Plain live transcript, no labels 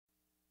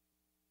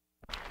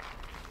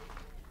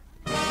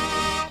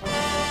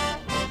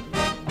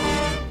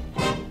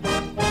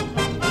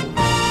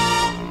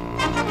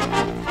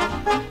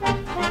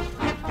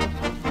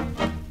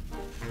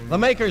The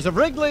makers of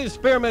Wrigley's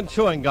Spearmint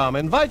Chewing Gum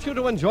invite you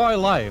to enjoy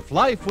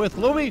Life with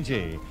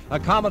Luigi, a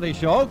comedy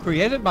show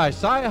created by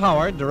Cy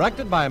Howard,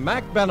 directed by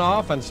Mac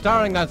Benoff, and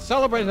starring that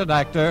celebrated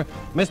actor,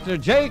 Mr.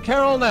 J.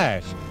 Carroll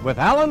Nash, with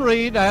Alan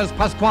Reed as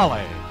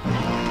Pasquale.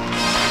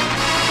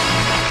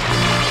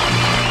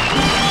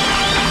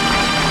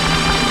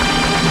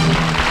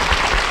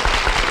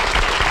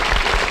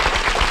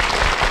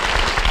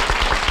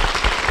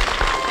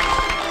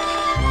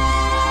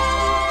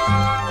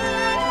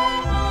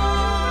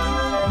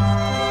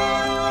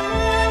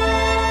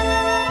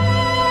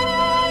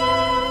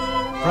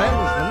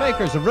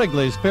 Makers of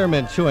Wrigley's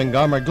Spearmint Chewing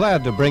Gum are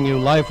glad to bring you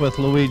Life with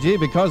Luigi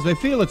because they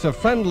feel it's a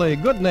friendly,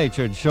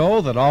 good-natured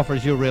show that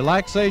offers you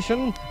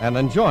relaxation and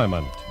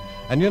enjoyment.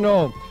 And you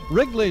know,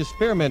 Wrigley's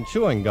Spearmint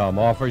Chewing Gum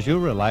offers you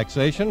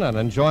relaxation and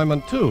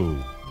enjoyment too.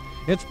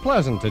 It's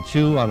pleasant to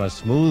chew on a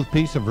smooth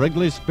piece of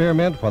Wrigley's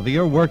Spearmint whether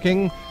you're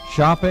working,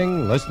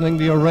 shopping, listening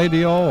to your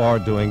radio, or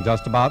doing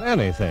just about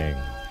anything.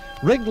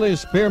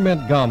 Wrigley's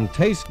Spearmint Gum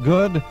tastes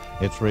good,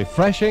 it's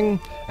refreshing,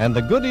 and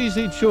the good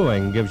easy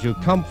chewing gives you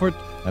comfort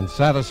and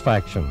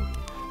satisfaction.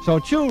 So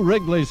chew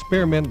Wrigley's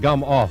Spearmint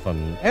Gum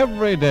often,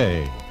 every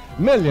day.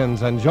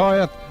 Millions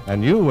enjoy it,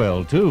 and you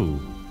will too.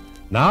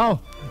 Now,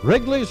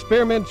 Wrigley's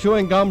Spearmint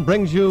Chewing Gum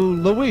brings you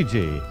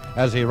Luigi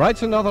as he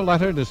writes another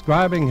letter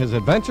describing his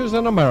adventures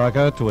in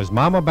America to his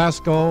Mama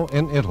Basco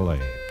in Italy.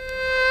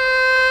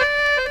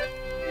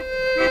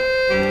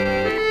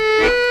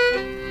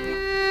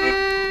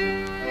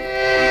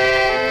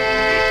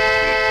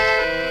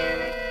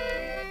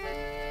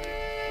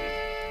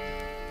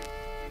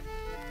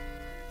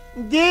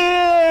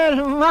 Dear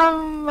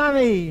Mamma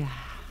Mia,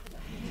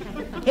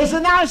 it's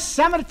now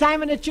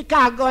summertime in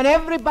Chicago and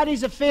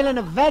everybody's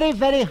feeling very,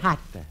 very hot.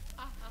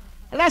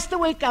 Last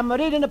week I'm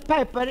reading a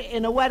paper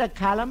in a weather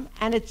column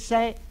and it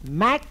say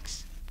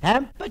max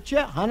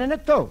temperature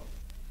 102.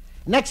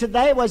 Next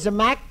day was a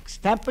max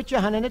temperature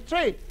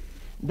 103.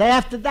 Day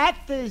after that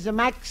is a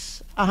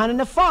max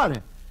 104.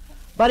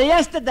 But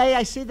yesterday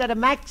I see that the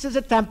max is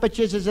a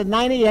temperature is a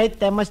 98.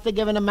 They must have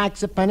given a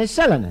max of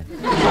penicillin.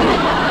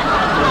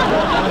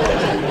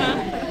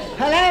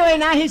 Well, anyway,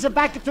 now he's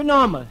back to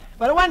normal.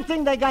 But one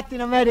thing they got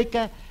in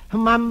America,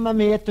 Mamma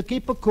Mia, to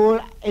keep it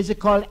cool, is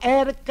called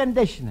air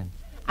conditioning.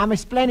 I'm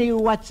explaining you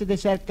what's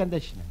this air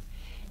conditioning.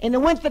 In the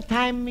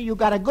wintertime, you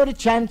got a good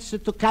chance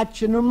to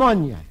catch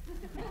pneumonia.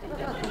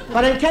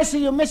 But in case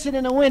you miss it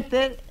in the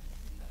winter,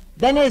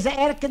 then there's an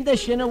air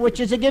conditioner, which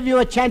is to give you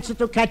a chance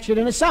to catch it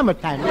in the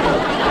summertime.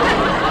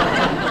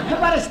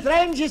 But the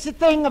strangest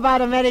thing about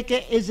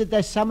America is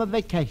the summer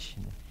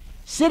vacation.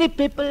 City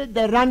people,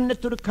 they run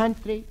to the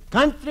country.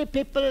 Country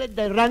people,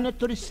 they run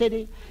to the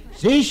city.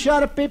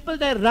 Seashore people,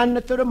 they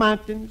run to the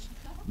mountains.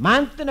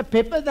 Mountain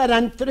people, they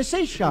run to the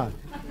seashore.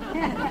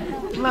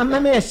 Mamma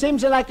mia, it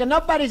seems like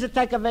nobody's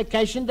taking a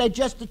vacation. They're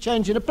just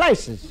changing the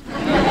places.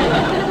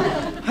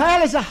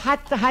 Well, it's a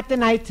hot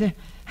night,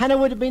 and it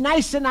would be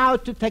nice now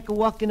to take a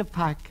walk in the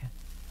park.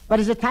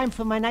 But it's a time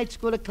for my night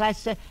school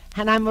class,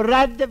 and I'm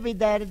rather be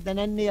there than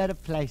any other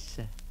place.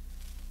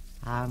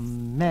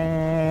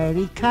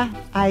 America,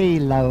 I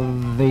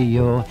love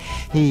you.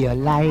 You're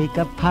like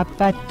a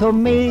papa to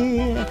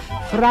me,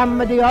 from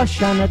the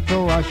ocean to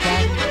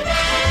ocean.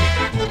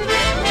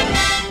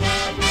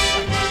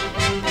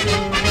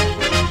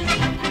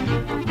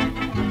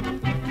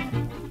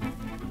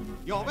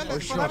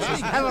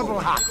 It's terrible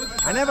hot.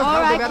 I never All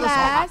felt right, the weather so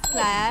hot.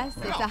 class.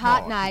 It's a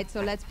hot night,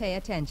 so let's pay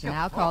attention.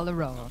 I'll call the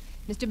roll.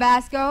 Mr.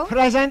 Basco?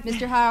 Present.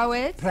 Mr.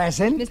 Horowitz?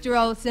 Present. Mr.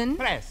 Olson?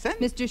 Present.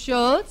 Mr.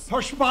 Schultz?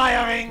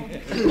 Perspiring.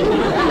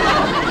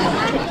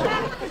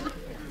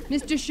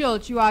 Mr.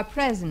 Schultz, you are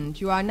present.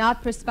 You are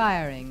not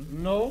perspiring.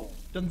 No?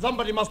 Then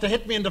somebody must have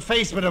hit me in the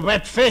face with a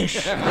wet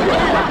fish.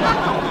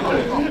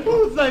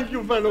 Oh, thank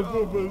you, fellow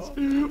poopers.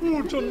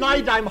 Oh,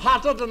 tonight I'm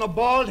hotter than a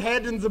bald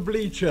head in the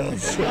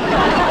bleachers.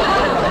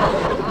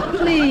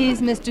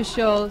 Please, Mr.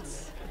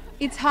 Schultz.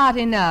 It's hot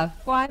enough.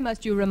 Why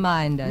must you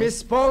remind us? Miss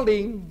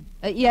Spaulding,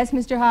 Yes,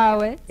 Mr.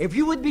 Horowitz? if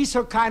you would be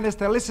so kind as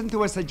to listen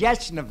to a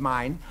suggestion of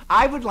mine,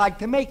 I would like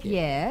to make it.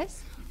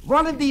 Yes?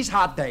 One of these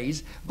hot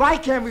days, why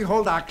can't we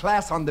hold our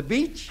class on the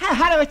beach?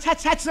 Horowitz,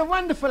 that's a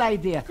wonderful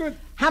idea. Good.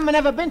 I've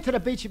never been to the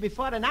beach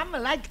before, and I'm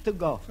like to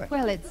go.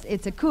 Well,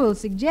 it's a cool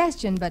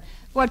suggestion, but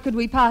what could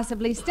we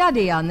possibly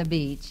study on the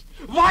beach?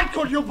 What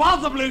could you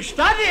possibly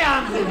study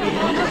on the beach?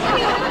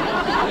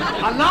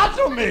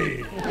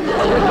 Anatomy.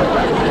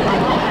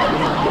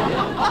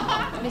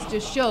 Mr.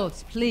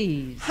 Schultz,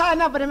 please.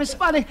 No, but Miss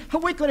Spaulding,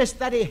 we could have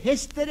studied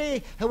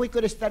history, we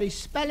could have studied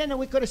spelling, and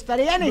we could have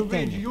studied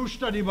anything. Luigi, you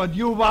study what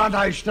you want,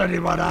 I study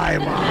what I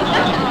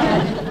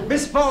want.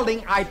 Miss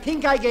Spaulding, I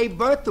think I gave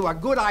birth to a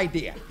good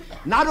idea.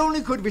 Not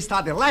only could we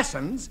study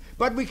lessons,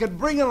 but we could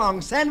bring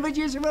along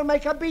sandwiches and we'll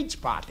make a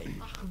beach party.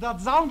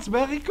 That sounds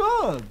very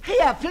good.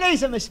 Here,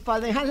 please, Miss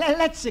Spaulding,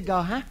 let's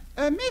go, huh?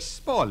 Miss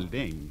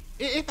Spaulding,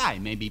 if I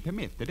may be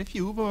permitted a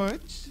few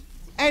words.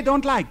 I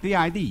don't like the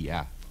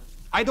idea.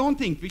 I don't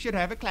think we should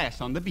have a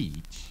class on the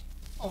beach.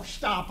 Oh,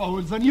 stop,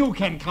 Olsen. You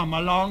can come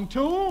along,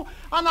 too.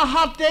 On a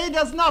hot day,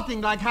 there's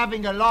nothing like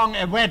having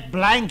a wet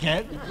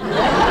blanket.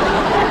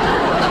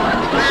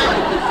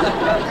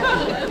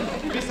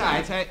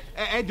 Besides,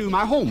 I do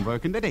my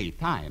homework in the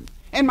daytime.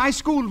 And my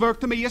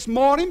schoolwork to me is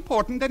more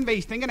important than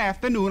wasting an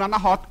afternoon on a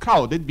hot,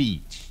 crowded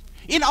beach.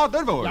 In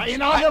other words... Yeah,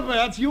 in other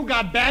words, you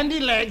got bandy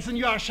legs and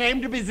you're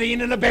ashamed to be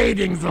seen in a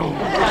bathing suit.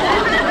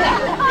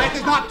 That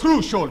is not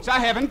true, Schultz. I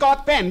haven't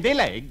got bandy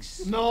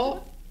legs.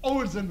 No?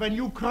 Olsen, when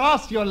you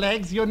cross your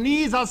legs, your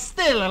knees are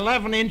still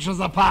 11 inches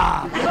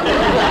apart.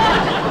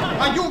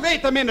 Now, you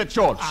wait a minute,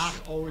 Schultz. Ah,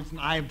 Olsen,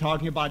 I'm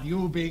talking about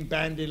you being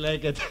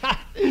bandy-legged.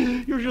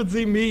 You should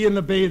see me in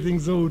a bathing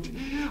suit.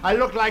 I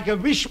look like a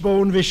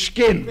wishbone with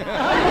skin.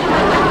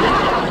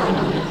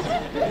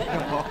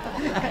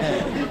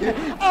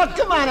 Oh,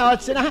 come on,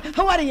 Olsen.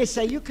 What do you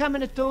say? You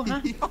coming too,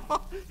 huh?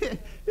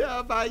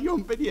 Yeah, by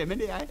Jumpin'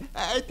 Jiminy,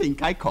 I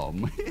think I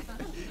come.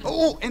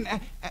 Oh, and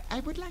I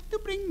would like to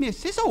bring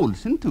Mrs.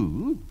 Olsen,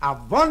 too. A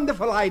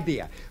wonderful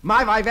idea.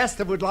 My wife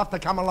Esther would love to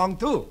come along,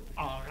 too.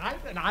 All right,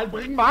 and I'll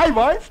bring my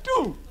wife,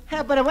 too.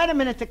 Yeah, but wait a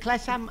minute, the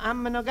class.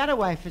 I'm no got a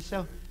wife,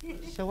 so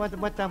what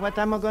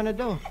am I gonna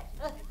do?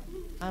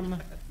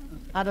 I'm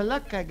out of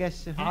luck, I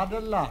guess. Out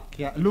of luck,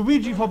 yeah.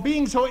 Luigi, for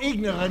being so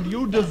ignorant,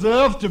 you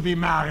deserve to be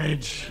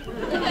married.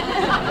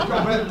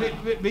 Well,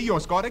 we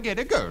just gotta get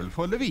a girl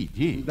for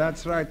Luigi.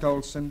 That's right,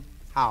 Olsen.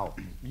 How?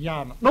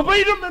 Yeah. No,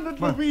 wait a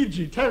minute,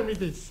 Luigi. Tell me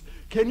this.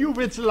 Can you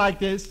whistle like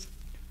this?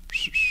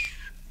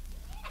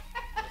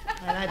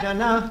 Well, I don't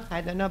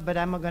know, but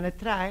I'm gonna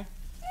try.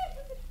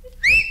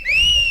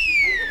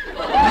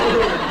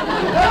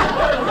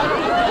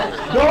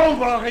 Don't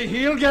worry,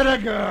 he'll get a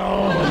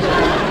girl.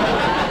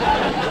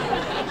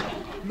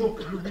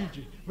 Look,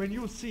 Luigi, when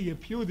you see a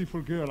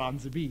beautiful girl on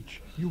the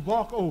beach, you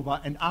walk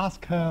over and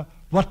ask her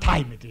what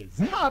time it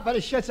is. Oh, but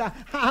it shuts up.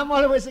 I'm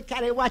always a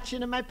carry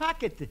watching in my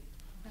pocket.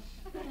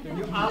 Then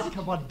you ask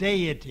her what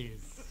day it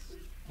is,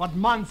 what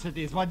month it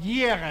is, what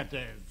year it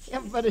is.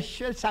 Yeah, but it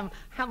shuts I'm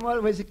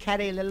always a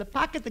carry a little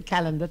pocket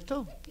calendar,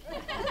 too.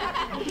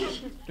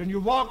 Then you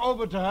walk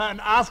over to her and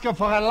ask her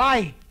for a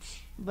light.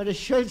 But it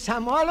shuts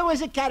I'm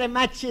always a carry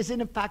matches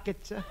in a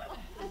pocket, sir.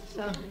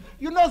 So,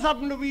 you know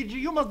something, Luigi?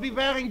 You must be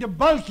wearing the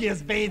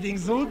bulkiest bathing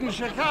suit in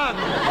Chicago.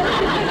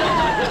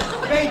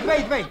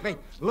 Wait.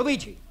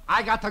 Luigi,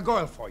 I got a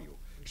girl for you.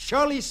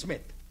 Shirley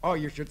Smith. Oh,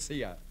 you should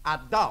see her. A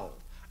doll.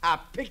 A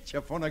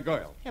picture from a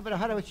girl. yeah, but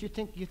how do you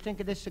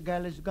think this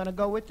girl is gonna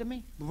go with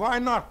me? Why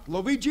not?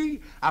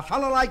 Luigi, a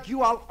fellow like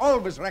you I'll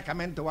always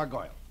recommend to a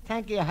girl.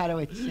 Thank you,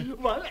 Horowitz.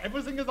 Well,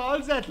 everything is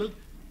all settled.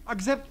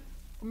 Except,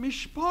 Miss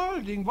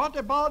Spaulding, what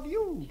about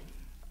you?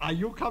 Are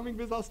you coming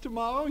with us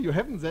tomorrow? You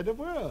haven't said a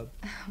word.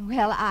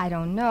 Well, I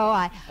don't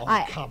know.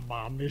 Come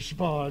on, Miss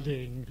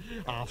Spaulding.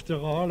 After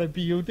all, a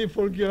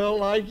beautiful girl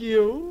like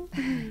you.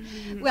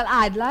 Well,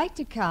 I'd like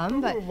to come,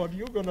 but... What are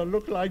you going to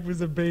look like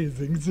with a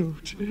bathing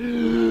suit?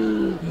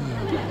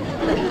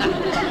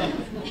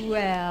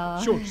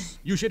 Well... Schultz,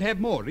 you should have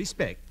more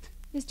respect.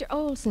 Mr.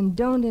 Olsen,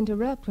 don't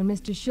interrupt when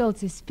Mr.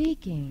 Schultz is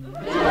speaking.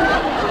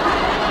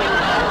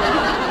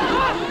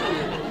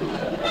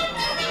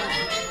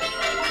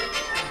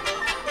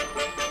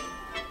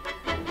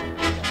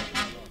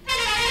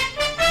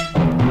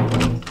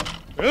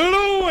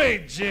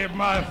 Luigi,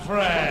 my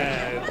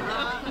friend.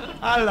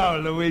 Hello,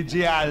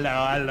 Luigi.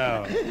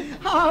 Hello.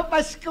 Oh,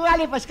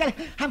 Pasquale.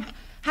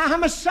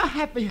 I'm so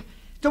happy.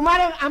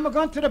 Tomorrow I'm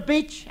going to the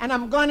beach and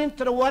I'm going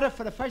into the water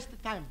for the first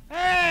time.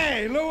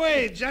 Hey,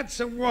 Luigi, that's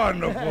a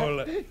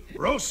wonderful.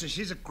 Rosa,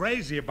 she's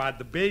crazy about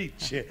the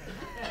beach.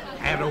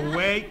 And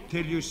wait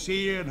till you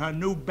see her in her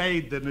new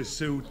bathing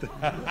suit.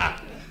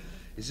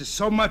 Is there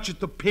so much at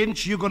the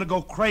pinch you're gonna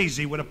go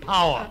crazy with the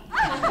power?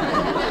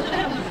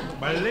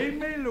 Believe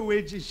me,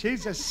 Luigi,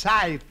 she's a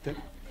sight.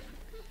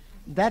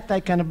 That I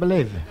can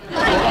believe.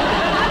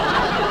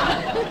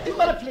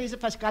 Well, please,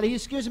 Pasquale, you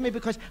excuse me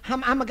because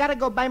I'm gotta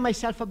go buy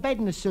myself a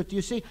bathing suit.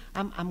 You see,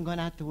 I'm going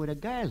out with a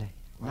girl.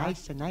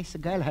 Nice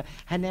girl.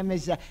 Her name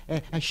is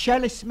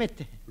Shirley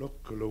Smith.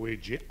 Look,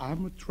 Luigi,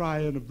 I'm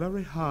trying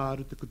very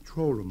hard to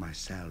control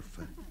myself.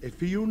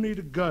 If you need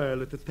a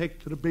girl to take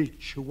to the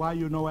beach, why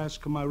you no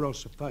ask my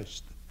Rosa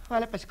first?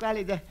 Well,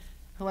 Pasquale, the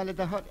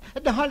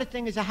whole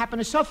thing is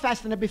happening so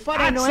fast, and before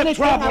I know That's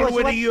the anything, trouble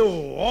with you.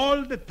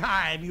 All the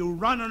time, you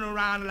running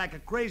around like a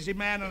crazy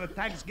man on a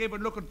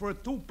Thanksgiving looking for a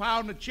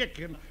 2-pound of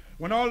chicken,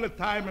 when all the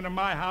time in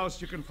my house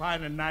you can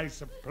find a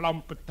nice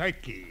plump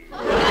turkey.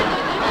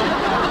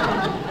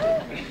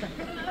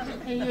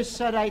 You're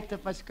so right,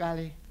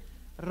 Pasquale.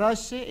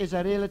 Rossi is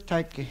a real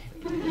turkey.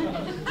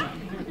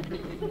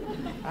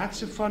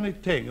 That's a funny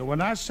thing.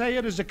 When I say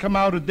it, it come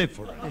out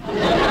different.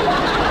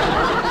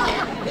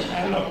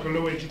 Hey, look,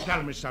 Luigi,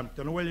 tell me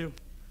something, will you?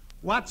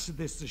 What's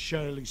this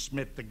Shirley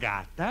Smith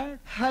got, huh?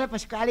 Hello,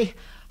 Pasquale.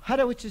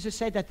 Horowitz used to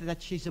say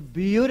that she's a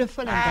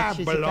beautiful and that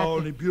she's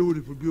baloney,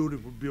 beautiful.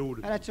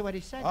 That's what he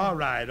said. All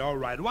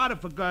right. What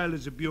if a girl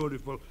is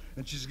beautiful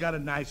and she's got a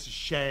nice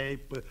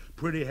shape,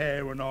 pretty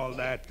hair and all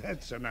that?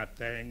 That's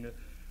nothing.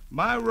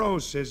 My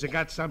Rose has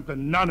got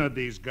something none of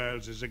these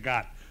girls has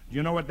got. Do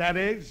you know what that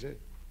is?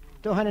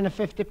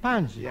 250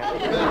 pounds. Yeah.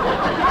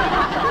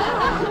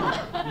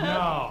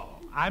 No,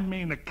 I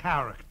mean a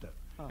character.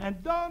 Oh.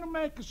 And don't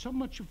make so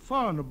much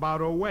fun about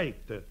her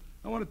weight.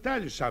 I want to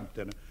tell you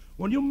something.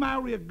 When you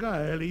marry a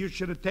girl, you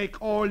should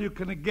take all you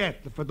can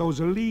get for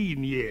those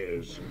lean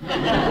years.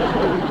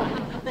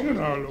 You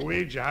know,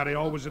 Luigi, how they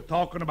always are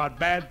talking about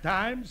bad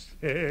times.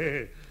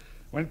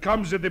 When it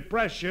comes to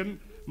depression,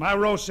 my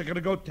Rose are going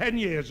to go 10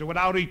 years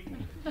without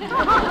eating.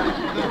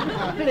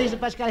 Please,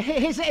 Pascal,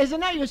 he's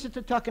no use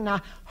to talking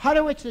now.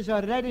 Horowitz is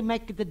already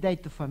making the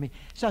date for me.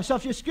 So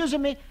if you excuse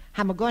me,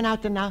 I'm going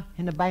out now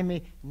and buy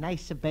me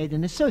nice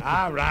bathing suit.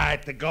 All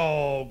right,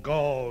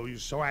 go. You're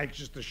so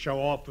anxious to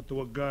show off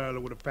to a girl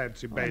with a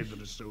fancy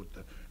bathing suit.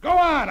 Go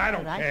on, I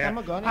don't care.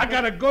 I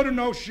got a good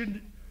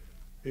notion.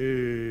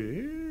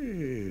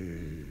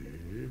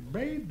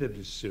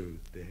 Bathing suit.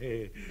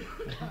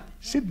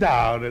 Sit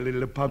down, a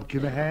little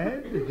pumpkin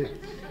head.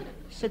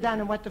 Sit down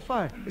and what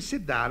for?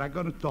 Sit down, I'm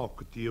going to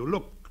talk to you.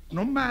 Look,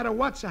 no matter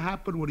what's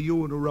happened with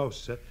you and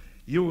Rosa,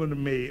 you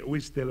and me, we're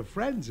still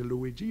friends,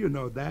 Luigi, you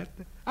know that.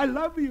 I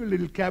love you,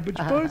 little cabbage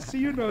pussy,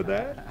 you know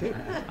that.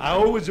 I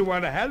always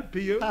want to help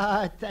you.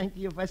 Thank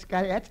you,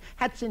 Pascal.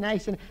 That's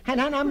nice, and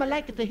I'm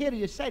like to hear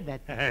you say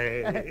that.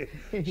 Hey,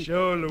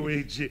 sure,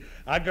 Luigi.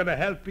 I'm going to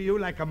help you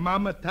like a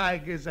mama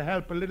tiger's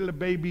help a little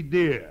baby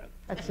deer.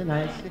 That's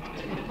nice.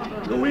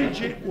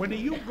 Luigi, when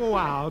you go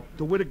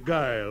out with a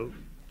girl,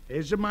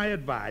 here's my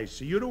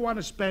advice. You don't want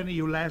to spend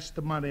your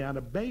last money on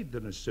a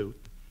bathing suit.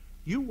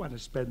 You want to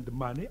spend the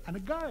money on a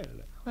girl.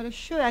 Well,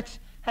 sure, that's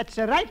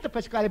right,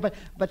 Pascal,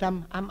 but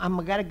I'm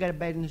gonna get a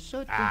bathing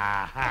suit.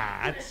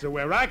 That's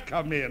where I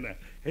come in.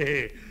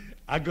 Hey,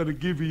 I'm gonna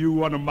give you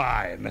one of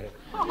mine.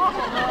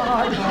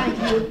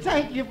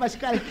 Thank you,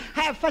 Pascal.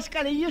 Hey,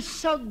 Pascal, you're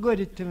so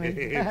good to me.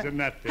 It's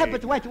nothing. Hey,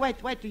 but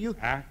wait, you.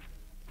 Huh?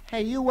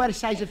 Hey, you wear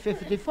size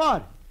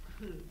 54.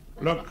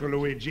 Look,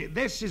 Luigi,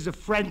 this is a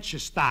French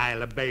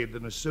style of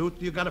bathing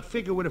suit. You got to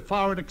figure with a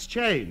foreign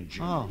exchange.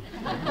 Oh.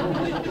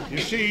 You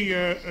see,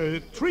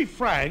 3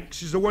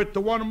 francs is worth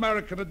to 1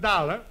 American a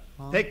dollar.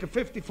 Oh. Take a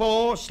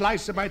 54,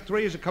 slice it by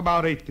 3, it'll come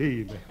out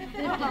 18.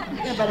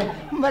 Yeah,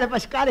 but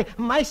Pascal,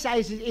 my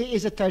size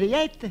is a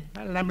 38.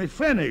 Well, let me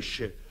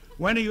finish.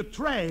 When you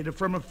trade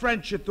from a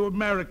French to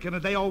American,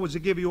 they always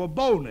give you a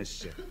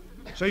bonus.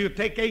 So you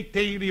take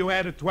 18, you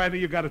add a 20,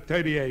 you got a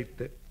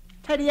 38.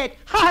 38.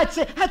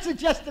 That's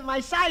just my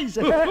size.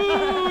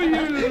 Oh,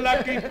 you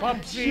lucky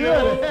pumpsy.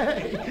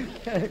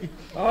 Sure.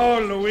 Oh,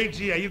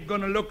 Luigi, are you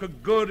going to look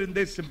good in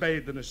this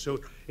bathing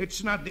suit?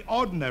 It's not the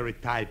ordinary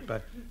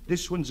type.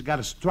 This one's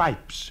got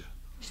stripes.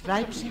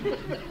 Stripes?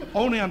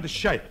 Only on the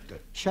shirt.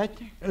 Shirt?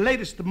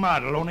 Latest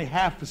model, only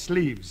half the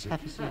sleeves.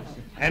 Half the sleeves.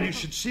 And you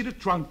should see the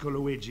trunk,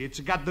 Luigi. It's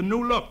got the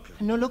new look.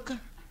 New look?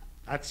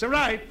 That's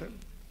right.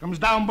 Comes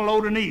down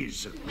below the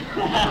knees.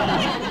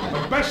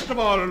 But best of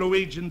all,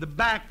 Luigi, in the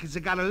back has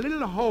got a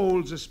little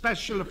holes,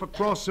 especially for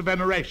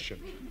cross-veneration.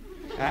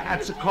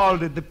 That's called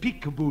the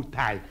peekaboo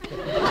type.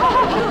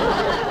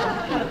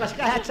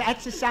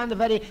 That's a sound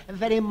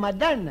very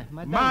modern.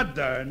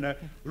 Modern?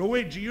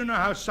 Luigi, you know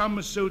how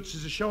some suits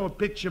is show a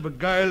picture of a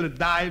girl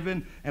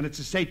diving and it's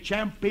a say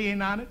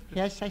champion on it?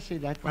 Yes, I see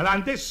that. Well,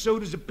 on this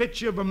suit is a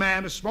picture of a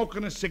man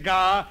smoking a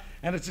cigar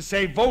and it's a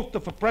say vote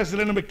for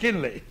President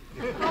McKinley.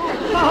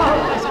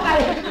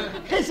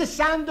 It's a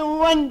sound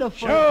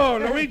wonderful. Sure,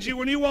 Luigi,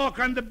 when you walk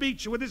on the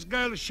beach with this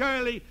girl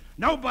Shirley,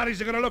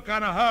 nobody's going to look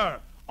on her.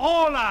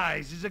 All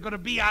eyes is going to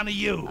be on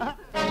you.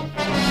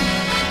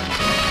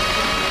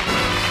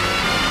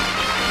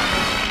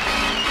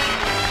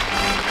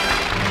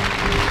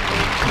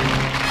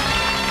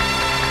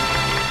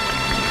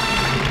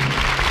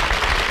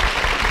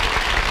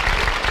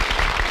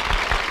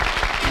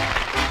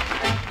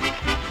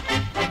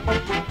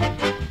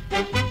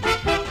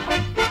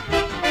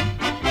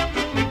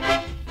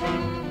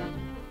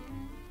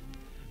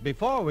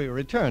 Before we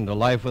return to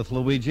Life with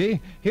Luigi,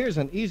 here's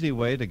an easy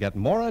way to get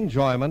more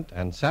enjoyment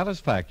and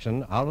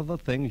satisfaction out of the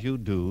things you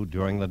do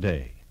during the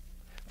day.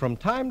 From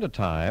time to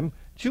time,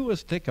 chew a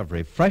stick of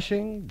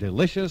refreshing,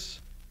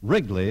 delicious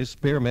Wrigley's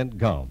Spearmint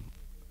Gum.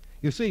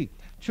 You see,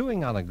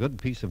 chewing on a good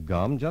piece of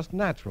gum just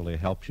naturally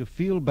helps you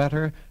feel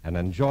better and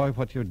enjoy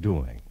what you're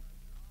doing.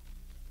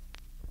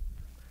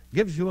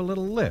 Gives you a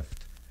little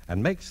lift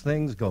and makes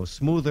things go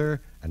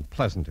smoother and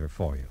pleasanter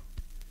for you.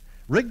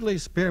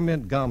 Wrigley's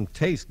Spearmint Gum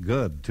tastes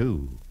good,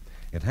 too.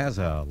 It has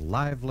a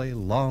lively,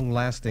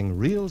 long-lasting,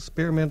 real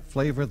spearmint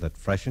flavor that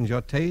freshens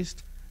your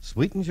taste,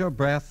 sweetens your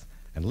breath,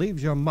 and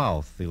leaves your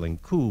mouth feeling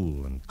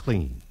cool and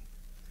clean.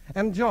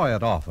 Enjoy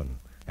it often,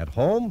 at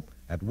home,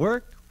 at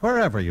work,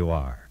 wherever you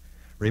are.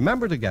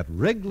 Remember to get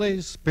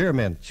Wrigley's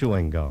Spearmint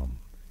Chewing Gum.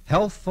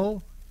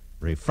 Healthful,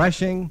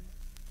 refreshing,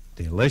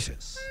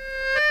 delicious.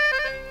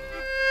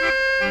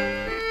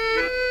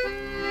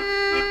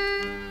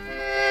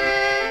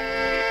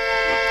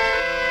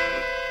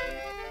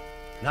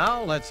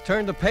 Now let's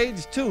turn to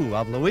page 2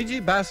 of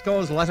Luigi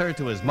Basco's letter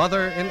to his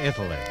mother in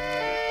Italy.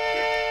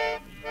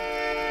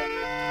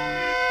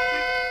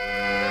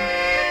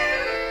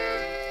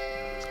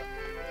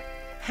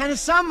 And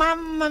so,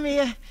 Mamma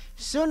Mia,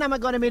 soon I'm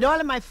going to meet all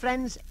of my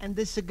friends, and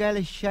this girl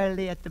is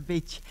Shirley at the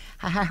beach.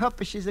 I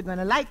hope she's going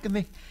to like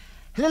me.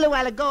 A little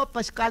while ago,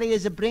 Pasquale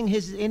is bring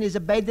his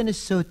bathing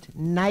suit,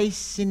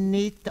 nice and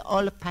neat,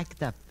 all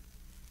packed up.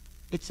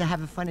 It's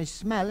have a funny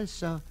smell,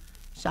 so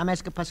I'm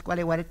asking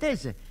Pasquale what it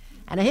is.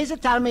 And he's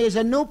telling me it's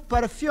a new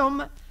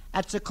perfume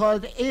that's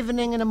called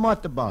Evening in the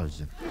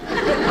Motorballs.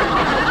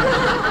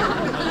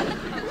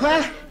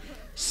 Well,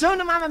 soon,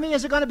 Mamma Mia,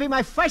 is going to be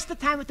my first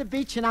time at the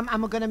beach, and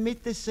I'm going to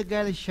meet this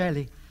girl,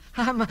 Shirley.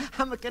 I'm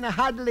going to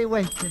hardly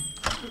wait.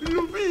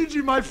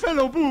 Luigi, my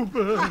fellow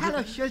boober.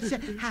 Hello, Schultz.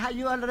 Are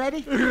you all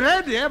ready?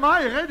 Ready? Am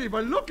I ready?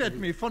 Well, look at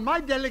me. For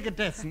my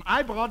delicatessen,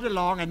 I brought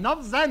along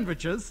enough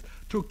sandwiches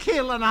to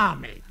kill an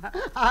army.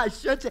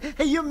 Schultz,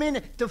 you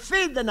mean to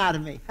feed an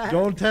army?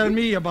 Don't tell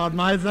me about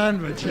my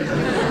sandwiches.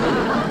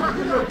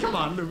 Come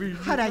on, Luigi.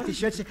 All right,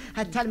 Schultz.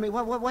 Tell me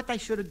what I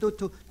should do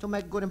to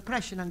make a good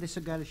impression on this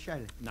girl,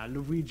 Shirley. Now,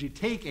 Luigi,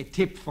 take a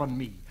tip from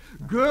me.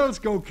 Girls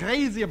go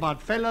crazy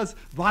about fellas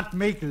what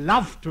make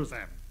love to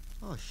them.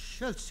 Oh,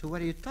 Schultz,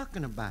 what are you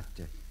talking about?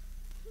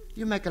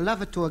 You make a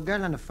lover to a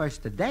girl on the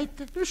first date?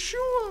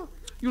 Sure.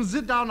 You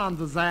sit down on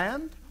the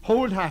sand,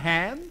 hold her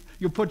hand,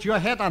 you put your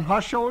head on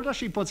her shoulder,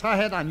 she puts her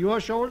head on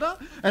your shoulder,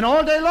 and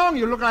all day long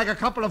you look like a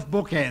couple of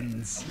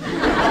bookends.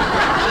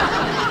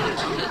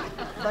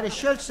 But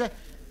Schultz,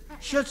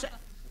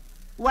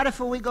 what if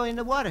we go in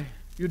the water?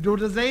 You do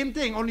the same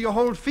thing, only you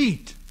hold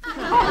feet.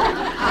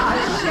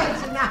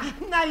 Schultz,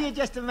 now you're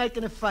just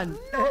making it fun.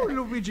 No,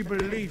 Luigi,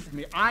 believe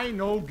me, I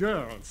know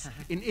girls.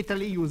 In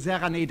Italy, you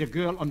serenade a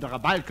girl under a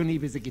balcony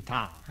with a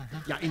guitar.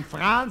 Yeah, in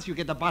France, you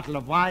get a bottle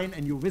of wine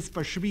and you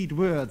whisper sweet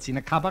words in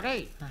a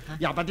cabaret.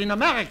 Yeah, but in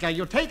America,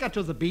 you take her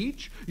to the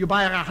beach, you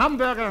buy her a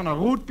hamburger and a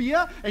root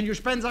beer, and you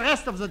spend the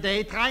rest of the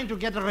day trying to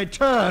get a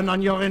return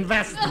on your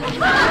investment.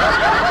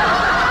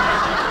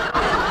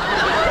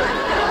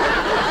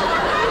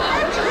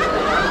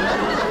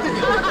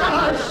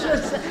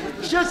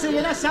 Schultz,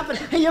 you know something?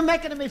 You're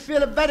making me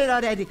feel better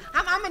already.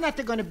 I'm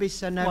not going to be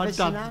so nervous,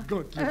 Well, that's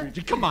good,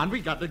 Luigi. Come on,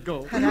 we got to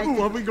go.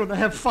 Ooh, are we going to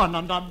have fun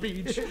on that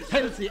beach?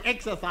 Healthy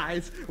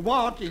exercise,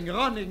 walking,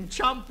 running,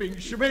 jumping,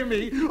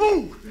 swimming.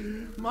 Ooh,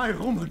 my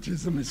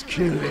rheumatism is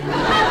killing me.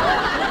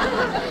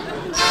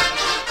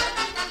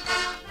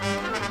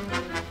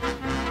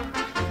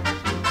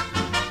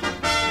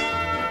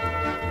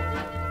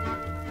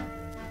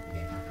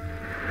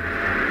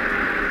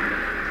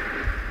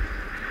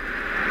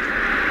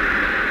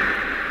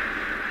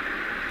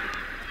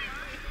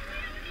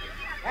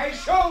 Hey,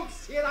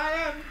 Schultz, here I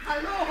am.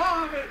 Hello,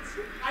 Horowitz.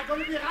 I'm going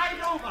to be right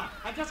over.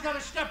 I just got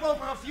to step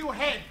over a few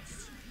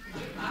heads.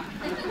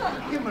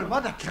 Himmel,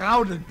 what a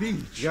crowded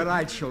beach. You're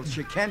right, Schultz.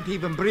 You can't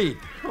even breathe.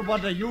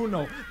 What do you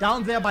know?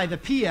 Down there by the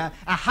pier,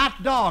 a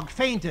hot dog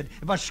fainted.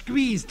 It was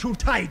squeezed too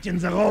tight in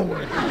the roll.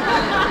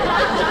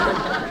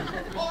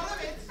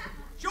 Horowitz,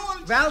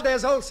 Schultz. Well,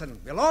 there's Olsen.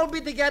 We'll all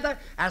be together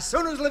as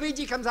soon as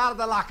Luigi comes out of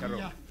the locker room.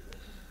 Yeah.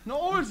 Now,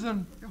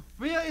 Olsen,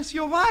 where is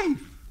your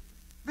wife?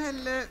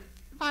 Well,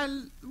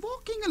 while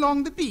walking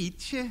along the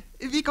beach,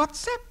 we got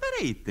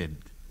separated.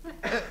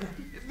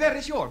 Where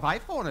is your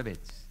wife,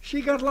 Horowitz?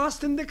 She got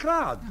lost in the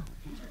crowd.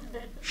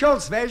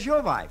 Schultz, where's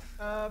your wife?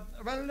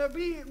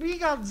 We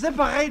got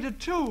separated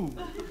too.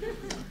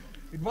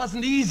 It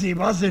wasn't easy,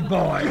 was it,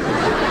 boy?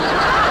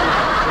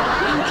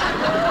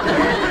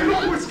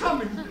 Look who's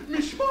coming.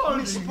 Miss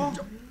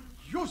Spaulding.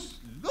 Just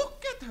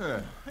look at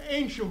her.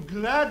 Ain't you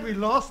glad we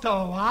lost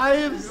our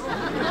wives?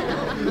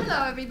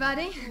 Hello,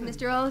 everybody.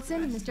 Mr.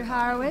 Olson, Mr.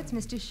 Horowitz,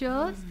 Mr.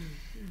 Schultz.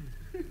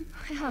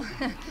 Well,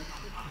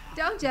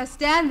 don't just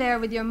stand there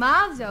with your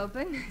mouths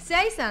open.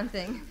 Say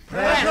something.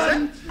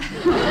 Present.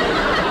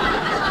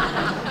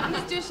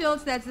 Mr.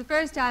 Schultz, that's the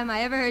first time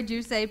I ever heard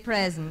you say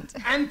present.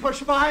 And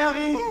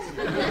perspiring.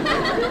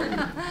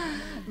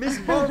 Miss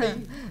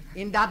Spaulding,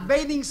 in that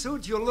bathing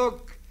suit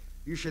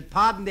you should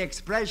pardon the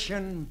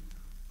expression,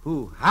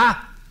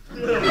 hoo-ha.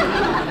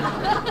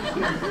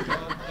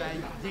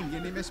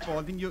 Miss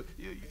Spaulding,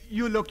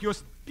 you look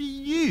just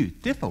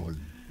beautiful.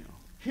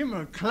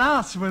 Himmel,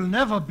 class will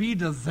never be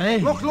the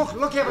same.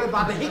 Look,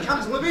 everybody. Here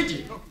comes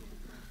Luigi.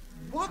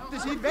 What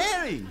is he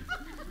wearing?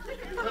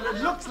 Well,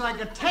 it looks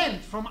like a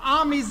tent from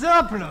Army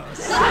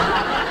surplus.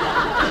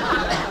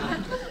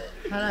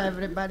 Hello,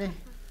 everybody.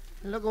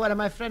 Look at what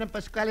my friend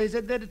Pasquale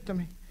did to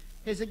me.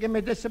 He's give me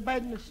this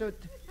bathing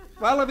suit.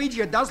 Well,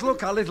 Luigi, it does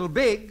look a little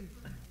big.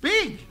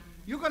 Big?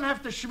 You're going to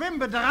have to swim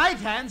with the right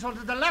hand so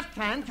that the left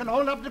hand can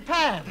hold up the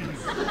pants.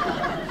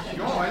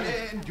 Sure,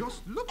 and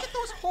just look at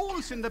those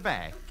holes in the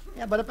back.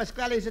 Yeah, but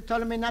Pasquale is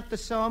telling me not to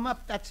sew them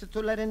up. That's to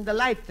let in the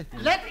light.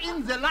 Let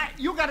in the light.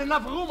 You got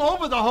enough room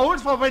over the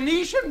holes for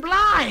Venetian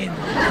blind.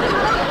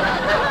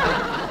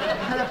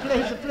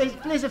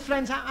 Please,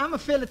 friends, I'm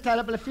feeling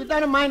terrible. If you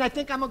don't mind, I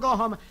think I'm going to go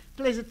home.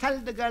 Please, tell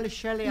the girl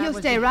Shirley You'll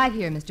stay right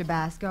here, Mr.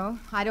 Basco.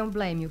 I don't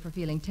blame you for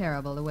feeling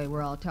terrible the way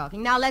we're all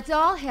talking. Now, let's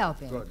all help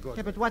him. Good.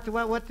 Yeah, but what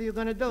are you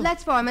going to do?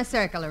 Let's form a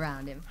circle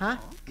around him. Huh?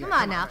 Come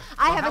on now.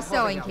 I have a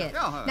sewing kit.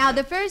 Now,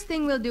 the first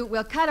thing we'll do,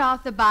 we'll cut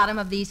off the bottom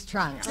of these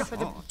trunks.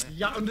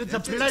 Yeah, and it's a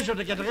pleasure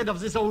to get rid of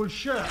this old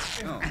shirt.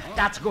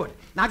 That's good.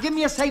 Now give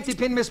me a safety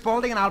pin, Miss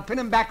Spaulding, and I'll pin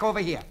him back over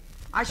here.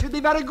 I should be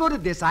very good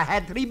at this. I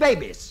had 3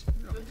 babies.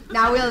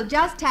 Now, we'll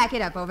just tack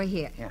it up over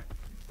here. Yeah.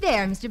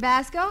 There, Mr.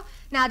 Basco.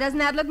 Now, doesn't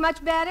that look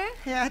much better?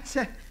 Yeah, it's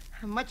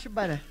much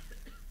better.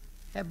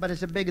 Yeah, but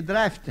it's a big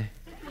draft.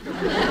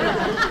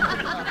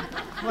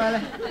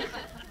 Well,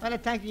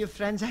 thank you,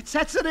 friends.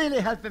 That's really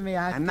helping me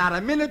out. And not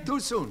a minute too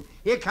soon.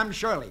 Here comes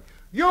Shirley.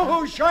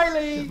 Yoo-hoo,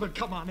 Shirley! But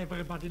come on,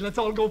 everybody. Let's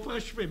all go for a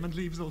swim and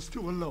leave those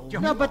 2 alone.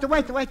 No, but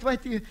wait.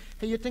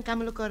 You think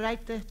I'm look all right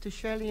to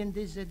Shirley in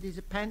these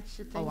pants?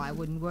 Oh, I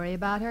wouldn't worry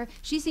about her.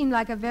 She seemed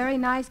like a very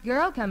nice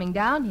girl coming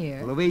down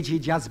here. Luigi,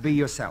 just be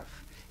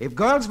yourself. If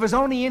girls was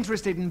only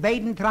interested in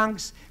bathing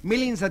trunks,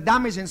 millions of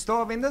dummies in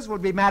store windows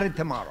would be married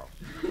tomorrow.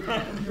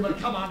 But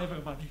come on,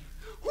 everybody.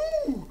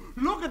 Ooh,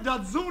 look at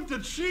that suit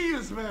that she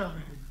is wearing.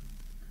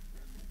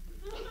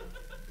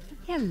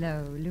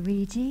 Hello,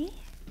 Luigi.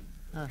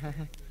 Oh,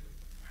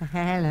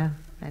 hello.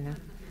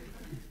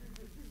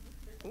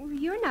 Oh,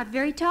 you're not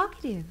very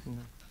talkative.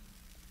 No.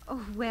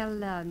 Oh,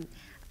 well,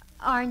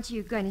 aren't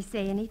you going to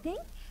say anything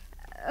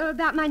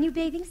about my new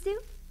bathing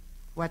suit?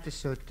 What a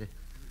suit?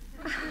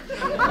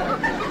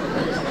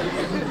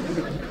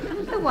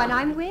 The one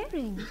I'm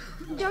wearing.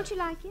 Don't you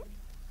like it?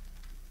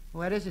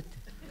 What is it?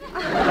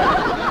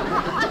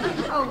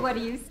 Oh, what are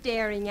you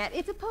staring at?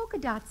 It's a polka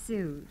dot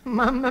suit.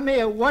 Mamma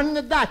mia,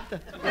 one dot.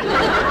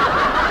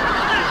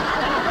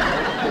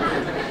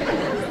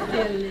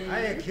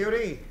 Hiya,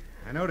 cutie.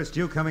 I noticed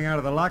you coming out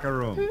of the locker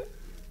room.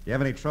 You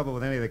have any trouble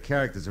with any of the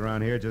characters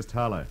around here, just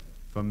holler.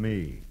 For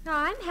me. No,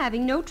 I'm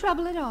having no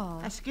trouble at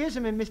all. Excuse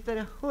me,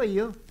 mister. Who are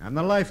you? I'm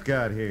the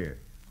lifeguard here.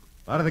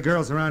 A lot of the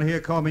girls around here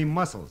call me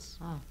Muscles.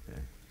 Oh.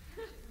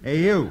 Hey,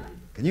 you.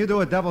 Can you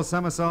do a double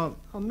somersault?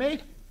 Oh,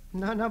 me?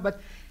 No, but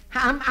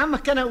I'm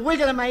kind of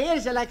wiggling my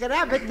ears like a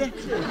rabbit.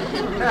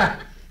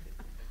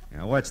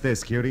 Now, watch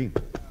this, cutie.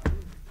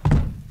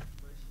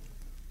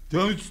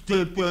 Don't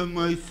step on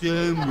my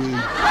sandwich.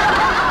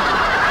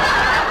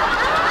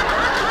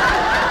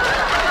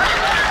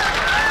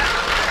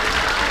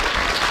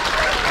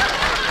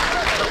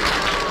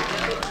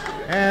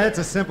 Yeah, that's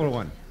a simple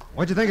one.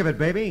 What'd you think of it,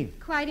 baby?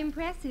 Quite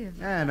impressive.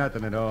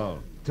 Nothing at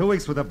all. 2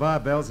 weeks with the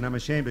barbells, and I'm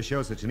ashamed to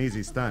show such an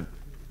easy stunt.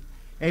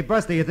 Hey,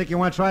 Buster, you think you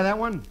want to try that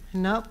one?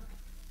 Nope.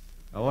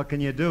 Oh, what can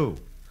you do?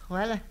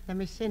 Well, let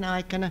me see now.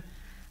 I can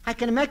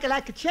make it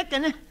like a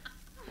chicken.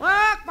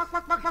 Walk, walk,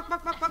 walk, walk, walk,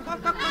 walk, walk, walk,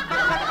 walk, walk,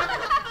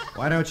 walk.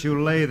 Why don't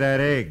you lay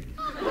that egg?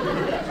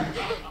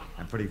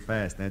 I'm pretty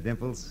fast, eh,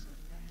 Dimples?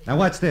 Now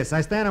watch this.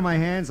 I stand on my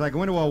hands, I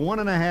go into a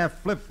 1.5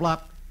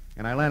 flip-flop,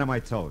 and I land on my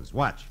toes.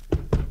 Watch.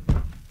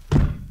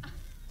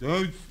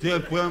 Don't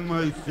step on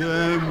my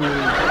sandwich.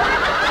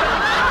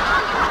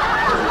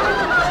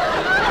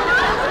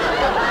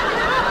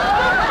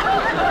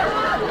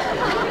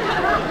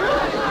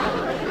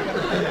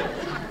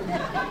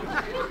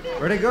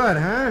 Pretty good,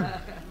 huh?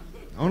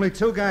 Only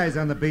 2 guys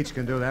on the beach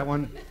can do that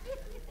one.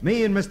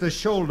 Me and Mr.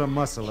 Shoulder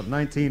Muscle of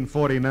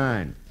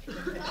 1949.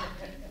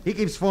 He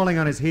keeps falling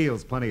on his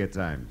heels plenty of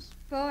times.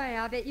 Boy,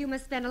 I'll bet you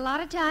must spend a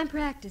lot of time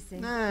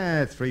practicing.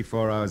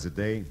 3-4 hours a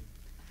day.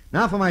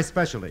 Now for my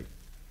specialty.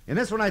 In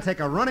this one, I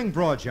take a running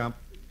broad jump,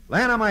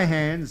 land on my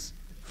hands,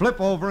 flip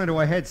over into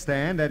a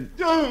headstand, and...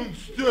 Don't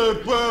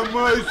step on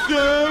my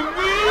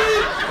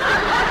sandwich!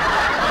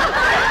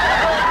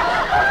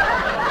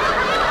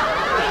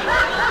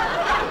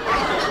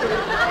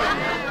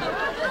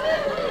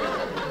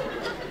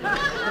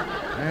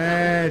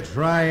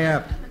 Dry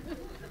up.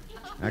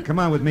 Now, come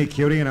on with me,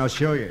 cutie, and I'll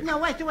show you. No,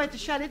 wait,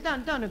 Shirley,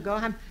 don't go.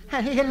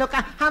 Here, look,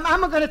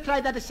 I'm going to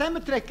try that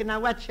same trick. Now,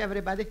 watch,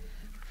 everybody.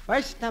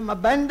 First, I'm going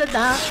to bend it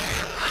down.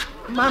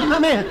 Mamma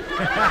mia.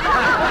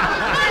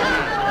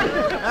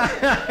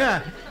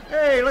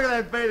 Hey, look at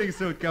that bathing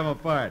suit come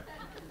apart.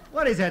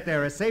 What is that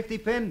there, a safety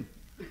pin?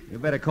 You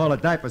better call a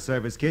diaper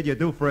service, kid. You're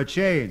due for a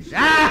change.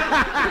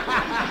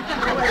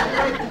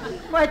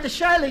 Wait,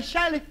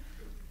 Shirley.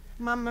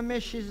 Mamma mia,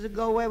 she's to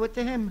go away with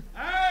him.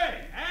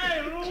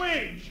 Hey,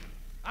 Luigi.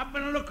 I've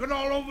been looking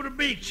all over the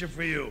beach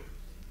for you.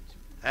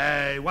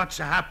 Hey, what's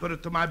happening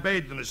to my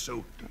bathing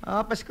suit?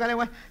 Oh,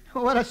 Pasquale,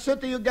 what a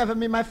suit are you giving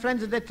me? My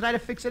friends, they try to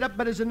fix it up,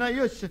 but it's no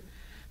use.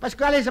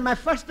 Pasquale, it's my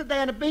first day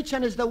on the beach,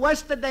 and it's the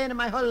worst day in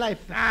my whole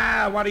life.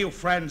 What do you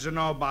friends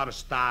know about a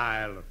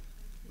style?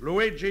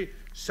 Luigi,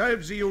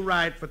 serves you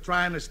right for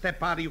trying to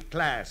step out of your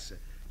class.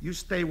 You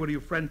stay with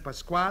your friend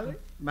Pasquale,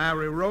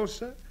 marry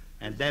Rosa,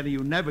 and then you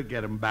never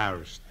get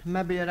embarrassed.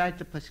 Maybe you're right,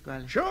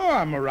 Pasquale. Sure,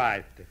 I'm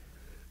right.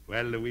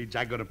 Well, Luigi,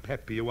 I gotta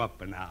pepper you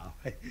up now.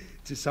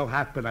 Just so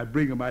happen I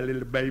bring my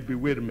little baby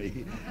with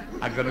me.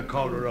 I'm gonna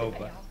call her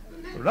over.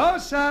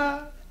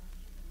 Rosa!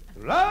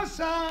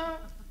 Rosa!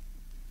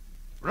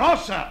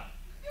 Rosa!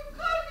 You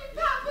called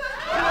me, Papa!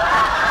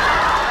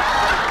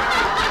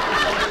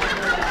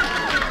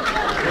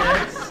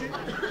 Yes.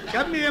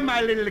 Come here,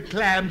 my little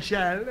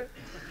clamshell.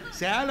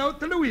 Say hello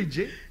to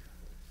Luigi.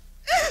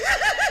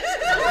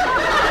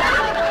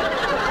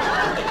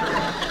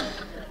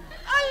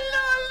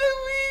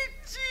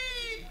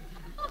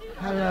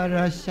 Hello,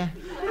 Rosa.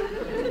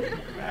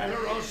 Well,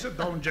 Rosa,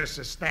 don't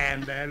just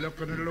stand there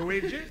looking at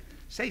Luigi.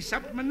 Say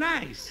something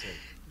nice.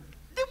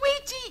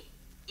 Luigi,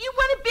 you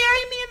want to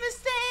bury me in the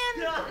sand?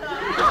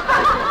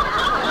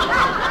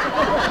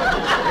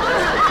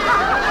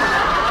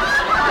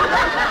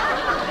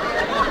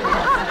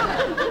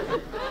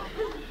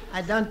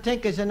 I don't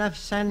think there's enough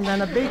sand on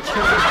the beach.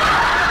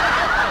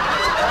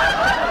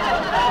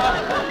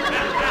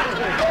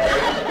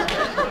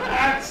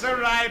 That's all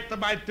right,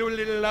 my two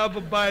little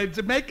lover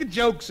birds. Making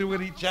jokes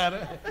with each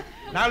other.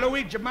 Now,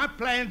 Luigi, my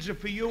plans are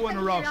for you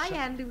and Rosa.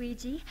 Here I am,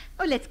 Luigi.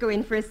 Oh, let's go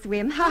in for a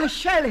swim. Oh,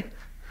 Shirley,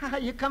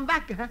 you come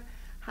back, huh?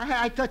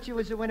 I thought you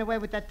went away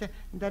with that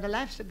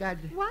laughs god.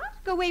 What?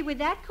 Go away with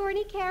that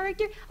corny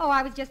character? Oh,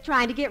 I was just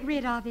trying to get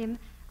rid of him.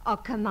 Oh,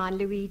 come on,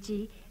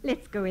 Luigi.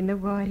 Let's go in the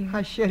water.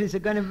 Oh, sure, it's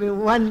going to be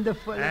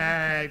wonderful.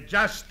 Hey,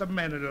 just a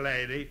minute,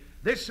 lady.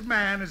 This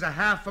man is a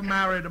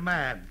half-married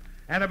man.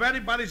 And if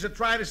anybody's to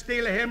try to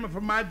steal him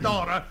from my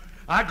daughter,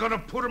 I'm going to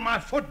put my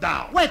foot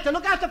down. Wait,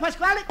 look out,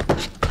 Pasquale.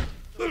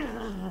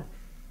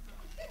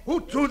 Who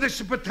threw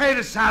this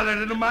potato salad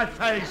into my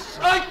face?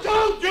 I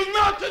told you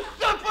not to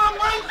step on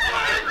my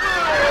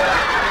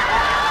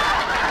finger!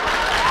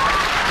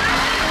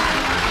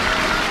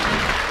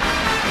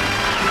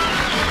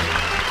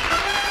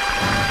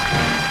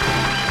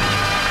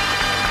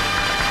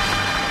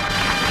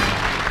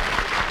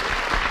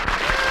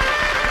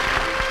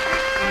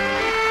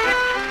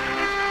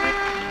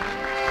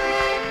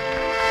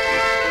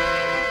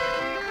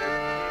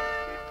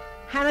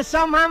 And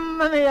so,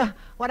 Mamma Mia,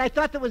 what I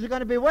thought it was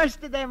going to be worse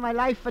today in my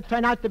life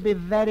turned out to be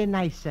very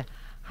nice.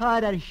 Oh,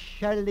 that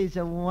Shirley's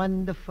a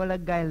wonderful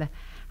girl.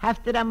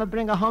 After I'm going to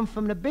bring her home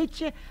from the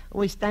beach,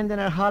 we stand in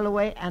her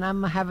hallway, and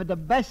I'm going to have the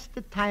best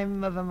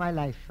time of my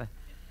life.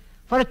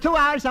 For 2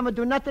 hours, I'm going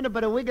to do nothing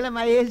but wiggle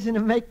my ears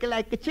and make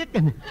like a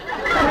chicken.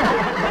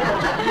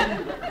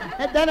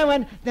 And then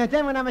when I'm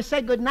going to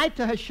say goodnight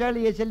to her,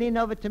 Shirley is to lean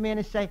over to me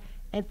and say,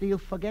 "Ain't you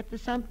forget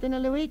something,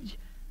 Luigi?"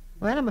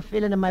 Well, I'm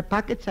feeling in my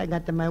pockets. I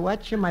got my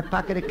watch, my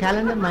pocket a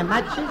calendar, my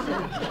matches.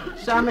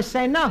 So I'm going to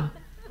say no.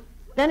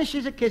 Then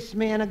she's a kiss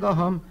me and I go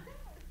home.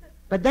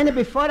 But then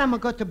before I'm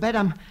going to go to bed,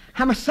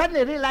 I'm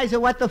suddenly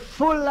realizing what a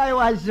fool I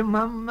was,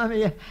 Mamma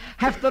Mia.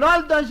 After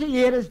all those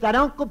years that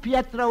Uncle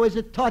Pietro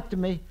has taught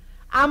me,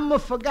 I'm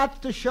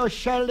forgot to show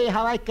Shirley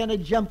how I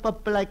can jump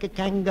up like a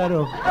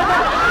kangaroo.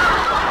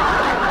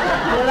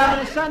 Your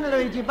loving son,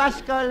 Luigi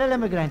Basco, little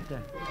immigrant.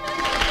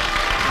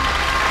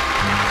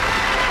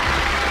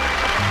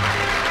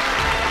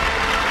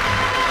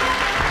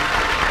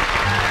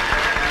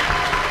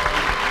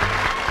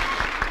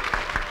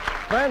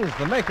 Friends,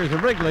 the makers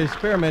of Wrigley's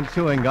Spearmint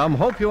Chewing Gum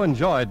hope you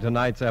enjoyed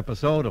tonight's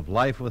episode of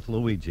Life with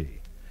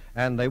Luigi.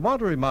 And they want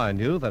to remind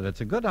you that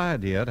it's a good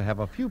idea to have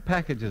a few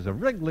packages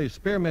of Wrigley's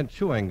Spearmint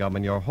Chewing Gum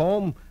in your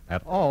home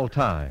at all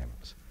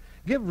times.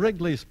 Give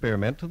Wrigley's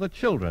Spearmint to the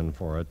children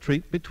for a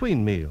treat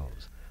between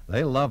meals.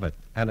 They love it,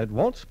 and it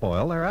won't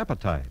spoil their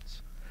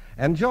appetites.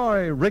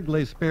 Enjoy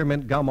Wrigley's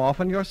Spearmint Gum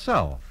often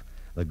yourself.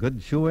 The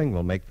good chewing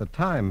will make the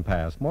time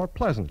pass more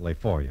pleasantly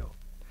for you.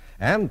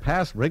 And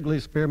pass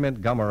Wrigley's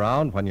Spearmint Gum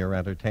around when you're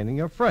entertaining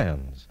your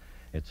friends.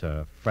 It's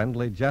a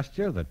friendly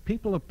gesture that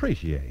people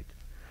appreciate.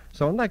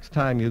 So next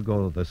time you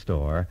go to the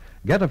store,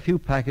 get a few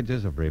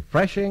packages of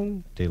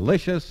refreshing,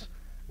 delicious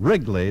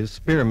Wrigley's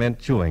Spearmint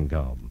Chewing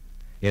Gum.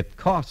 It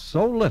costs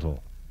so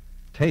little,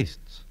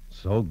 tastes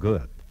so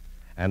good,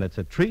 and it's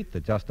a treat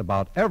that just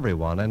about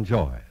everyone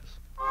enjoys.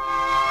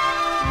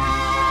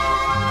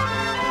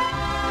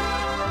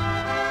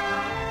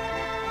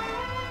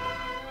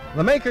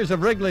 The makers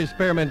of Wrigley's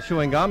Spearmint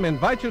Chewing Gum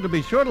invite you to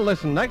be sure to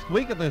listen next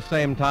week at the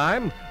same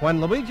time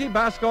when Luigi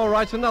Basco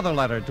writes another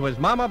letter to his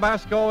Mama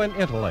Basco in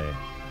Italy.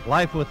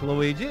 Life with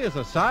Luigi is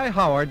a Cy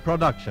Howard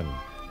production.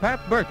 Pat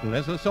Burton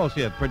is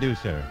associate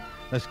producer.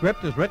 The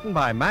script is written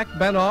by Mac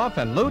Benoff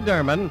and Lou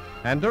Derman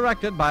and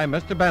directed by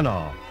Mr.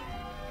 Benoff.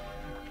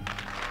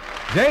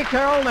 J.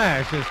 Carroll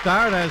Nash is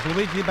starred as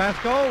Luigi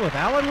Basco with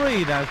Alan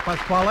Reed as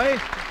Pasquale,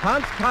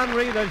 Hans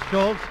Conried as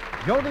Schultz,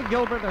 Jody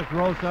Gilbert as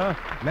Rosa,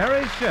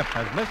 Mary Shipp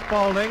as Miss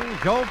Spaulding,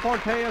 Joe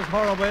Forte as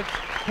Horowitz,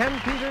 Ken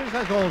Peters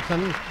as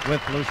Olson,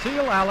 with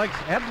Lucille Alex,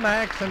 Ed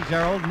Max, and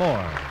Gerald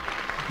Moore.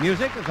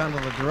 Music is under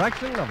the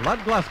direction of Lud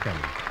Gluskin.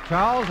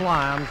 Charles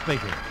Lyon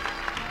speaking.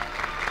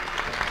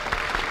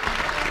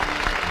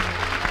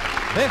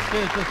 This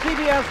is the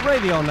CBS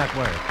Radio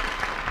Network.